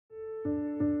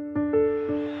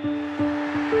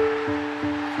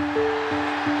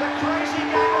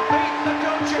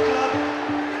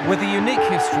With a unique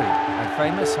history and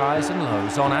famous highs and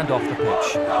lows on and off the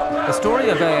pitch, the story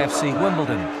of AFC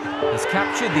Wimbledon has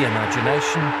captured the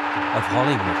imagination of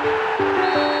Hollywood.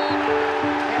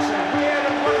 It's a weird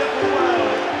and wonderful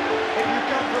world if you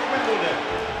come from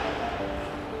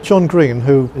Wimbledon. John Green,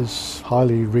 who is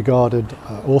highly regarded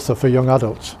author for young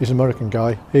adults, he's an American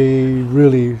guy. He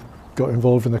really got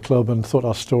involved in the club and thought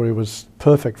our story was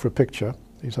perfect for a picture.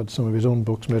 He's had some of his own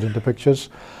books made into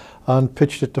pictures and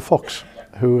pitched it to Fox,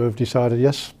 who have decided,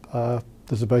 yes,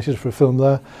 there's a basis for a film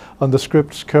there. And the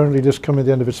script's currently just come at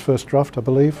the end of its first draft, I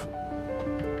believe.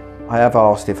 I have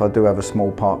asked if I do have a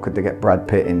small part, could they get Brad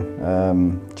Pitt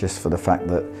in, just for the fact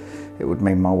that it would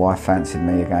mean my wife fancied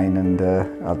me again, and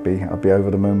I'd be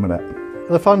over the moon with it.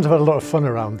 The fans have had a lot of fun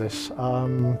around this.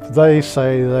 They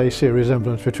say they see a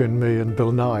resemblance between me and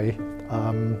Bill Nye.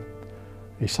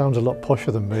 He sounds a lot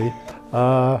posher than me.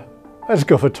 Let's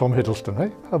go for Tom Hiddleston, eh?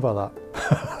 How about that?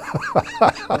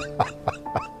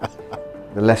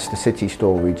 The Leicester City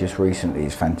story just recently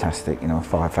is fantastic, you know,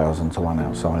 5,000 to 1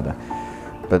 outsider.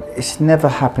 But it's never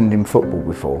happened in football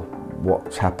before,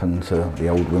 what's happened to the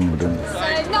old Wimbledon.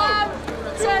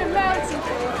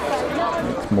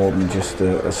 It's more than just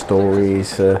a story,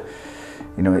 it's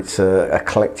it's a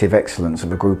collective excellence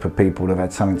of a group of people that have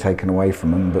had something taken away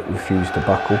from them but refused to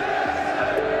buckle.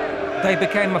 They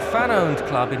became a fan-owned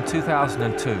club in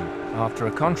 2002 after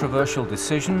a controversial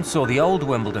decision saw the old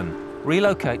Wimbledon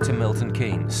relocate to Milton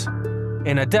Keynes.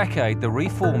 In a decade, the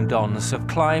reformed Dons have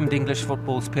climbed English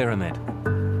football's pyramid,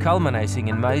 culminating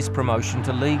in May's promotion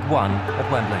to League One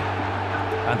at Wembley.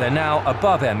 And they're now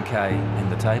above MK in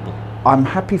the table. I'm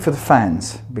happy for the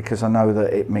fans because I know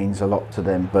that it means a lot to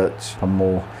them, but I'm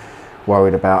more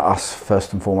worried about us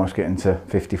first and foremost getting to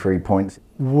 53 points.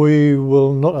 We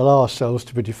will not allow ourselves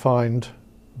to be defined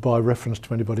by reference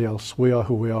to anybody else. We are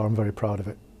who we are. I'm very proud of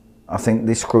it. I think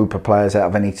this group of players, out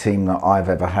of any team that I've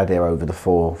ever had here over the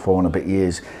four and a bit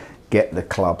years, get the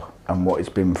club and what it's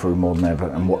been through more than ever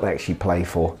and what they actually play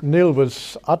for. Neil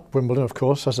was at Wimbledon, of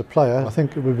course, as a player. I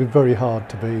think it would be very hard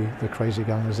to be the crazy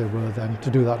gang as they were then, to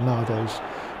do that nowadays.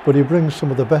 But he brings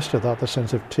some of the best of that, the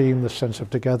sense of team, the sense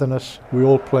of togetherness. We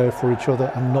all play for each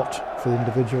other and not for the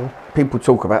individual. People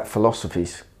talk about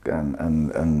philosophies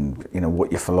and you know what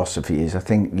your philosophy is. I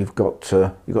think you've got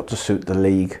to suit the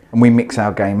league, and we mix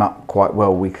our game up quite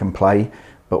well. We can play,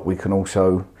 but we can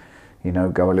also, you know,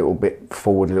 go a little bit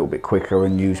forward, a little bit quicker,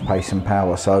 and use pace and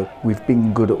power. So we've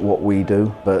been good at what we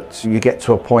do, but you get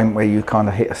to a point where you kind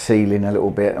of hit a ceiling a little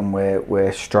bit, and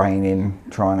we're straining,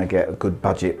 trying to get a good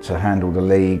budget to handle the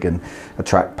league and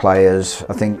attract players.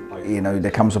 I think, you know,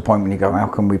 there comes a point when you go, how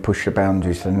can we push the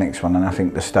boundaries to the next one? And I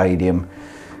think the stadium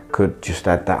could just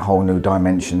add that whole new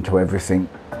dimension to everything.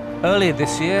 Earlier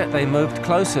this year, they moved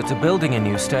closer to building a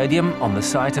new stadium on the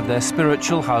site of their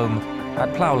spiritual home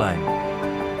at Plough Lane.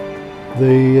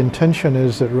 The intention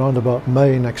is that around about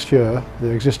May next year, the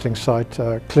existing site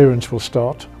clearance will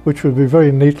start, which will be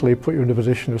very neatly put you in a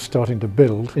position of starting to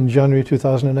build in January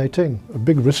 2018. A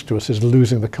big risk to us is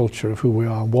losing the culture of who we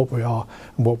are and what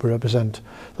we represent.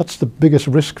 That's the biggest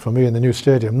risk for me in the new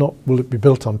stadium. Not will it be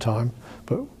built on time,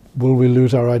 but will we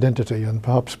lose our identity and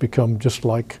perhaps become just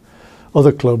like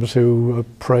other clubs who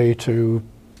prey to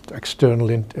external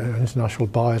international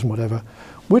buyers and whatever.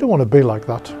 We don't want to be like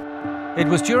that. It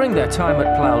was during their time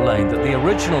at Plough Lane that the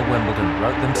original Wimbledon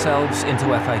wrote themselves into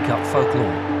FA Cup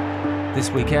folklore. This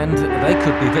weekend, they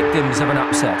could be victims of an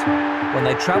upset when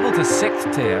they travel to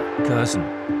 6th tier Curzon.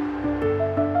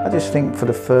 I just think for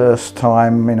the first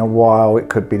time in a while it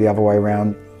could be the other way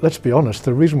around. Let's be honest,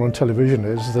 the reason we're on television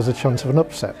is there's a chance of an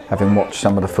upset. Having watched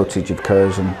some of the footage of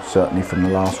Curzon, certainly from the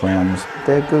last rounds,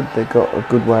 they're good. They've got a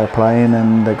good way of playing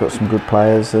and they've got some good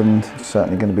players, and it's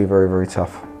certainly going to be very, very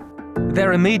tough.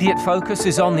 Their immediate focus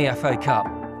is on the FA Cup,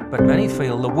 but many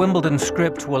feel the Wimbledon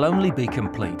script will only be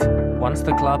complete once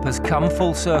the club has come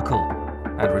full circle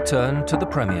and returned to the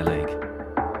Premier League.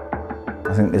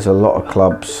 I think there's a lot of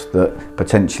clubs that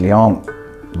potentially aren't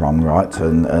run right,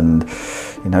 and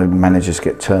you know, managers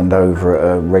get turned over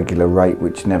at a regular rate,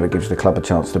 which never gives the club a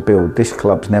chance to build. This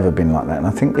club's never been like that, and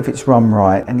I think if it's run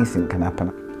right, anything can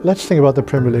happen. Let's think about the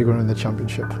Premier League running the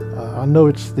Championship. I know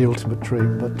it's the ultimate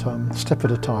dream, but step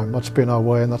at a time. That's been our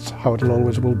way, and that's how it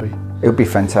always will be. It would be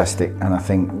fantastic, and I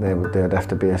think there'd have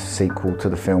to be a sequel to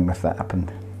the film if that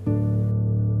happened.